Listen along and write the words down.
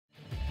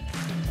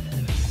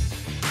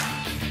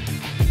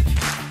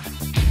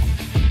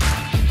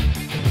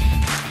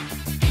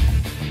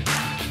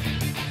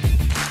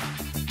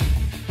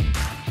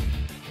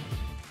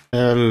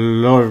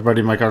Hello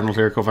everybody, Mike Arnold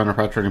here, co-founder of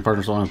Pat Trading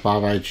Partners along with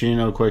Bob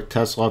Iacino. Quick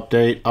Tesla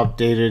update.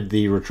 Updated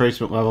the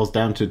retracement levels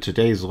down to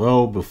today's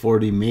low before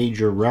the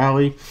major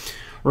rally.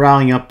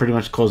 Rallying up, pretty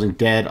much closing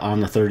dead on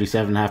the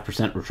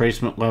 37.5%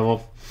 retracement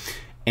level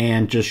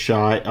and just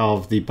shy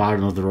of the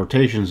bottom of the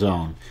rotation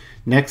zone.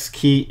 Next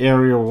key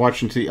area we're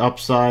watching to the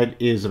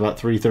upside is about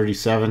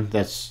 337.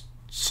 That's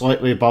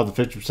slightly above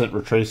the 50%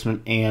 retracement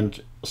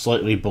and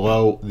slightly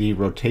below the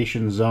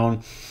rotation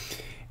zone.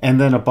 And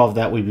then above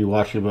that, we'd be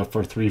watching about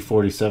for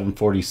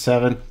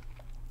 347.47.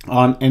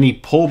 On any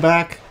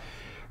pullback,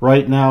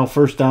 right now,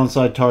 first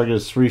downside target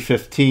is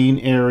 315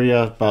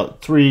 area,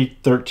 about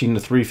 313 to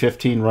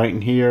 315 right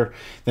in here.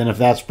 Then if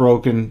that's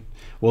broken,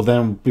 we'll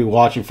then be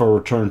watching for a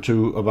return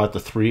to about the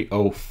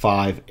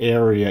 305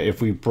 area.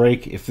 If we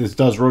break, if this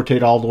does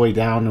rotate all the way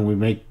down and we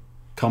make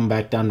come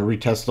back down to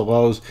retest the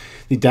lows,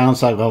 the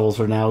downside levels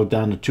are now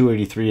down to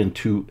 283 and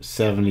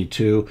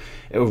 272.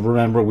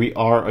 Remember, we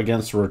are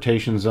against the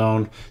rotation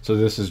zone, so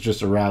this is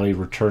just a rally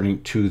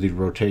returning to the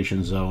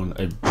rotation zone,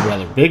 a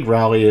rather big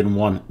rally in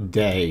one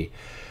day.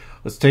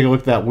 Let's take a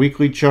look at that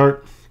weekly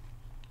chart.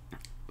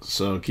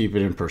 So keep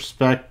it in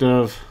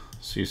perspective.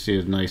 So you see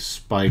a nice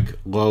spike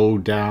low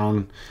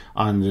down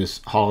on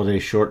this holiday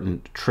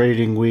shortened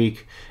trading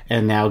week,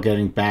 and now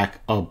getting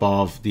back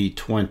above the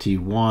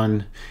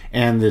 21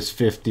 and this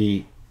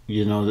 50.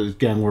 You know,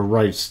 again, we're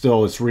right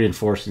still, it's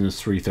reinforcing this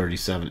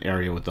 337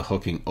 area with the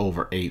hooking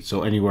over 8.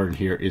 So anywhere in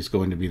here is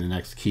going to be the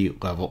next key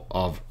level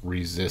of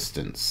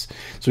resistance.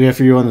 So yeah,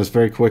 for you on this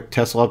very quick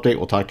Tesla update.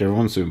 We'll talk to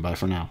everyone soon. Bye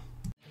for now.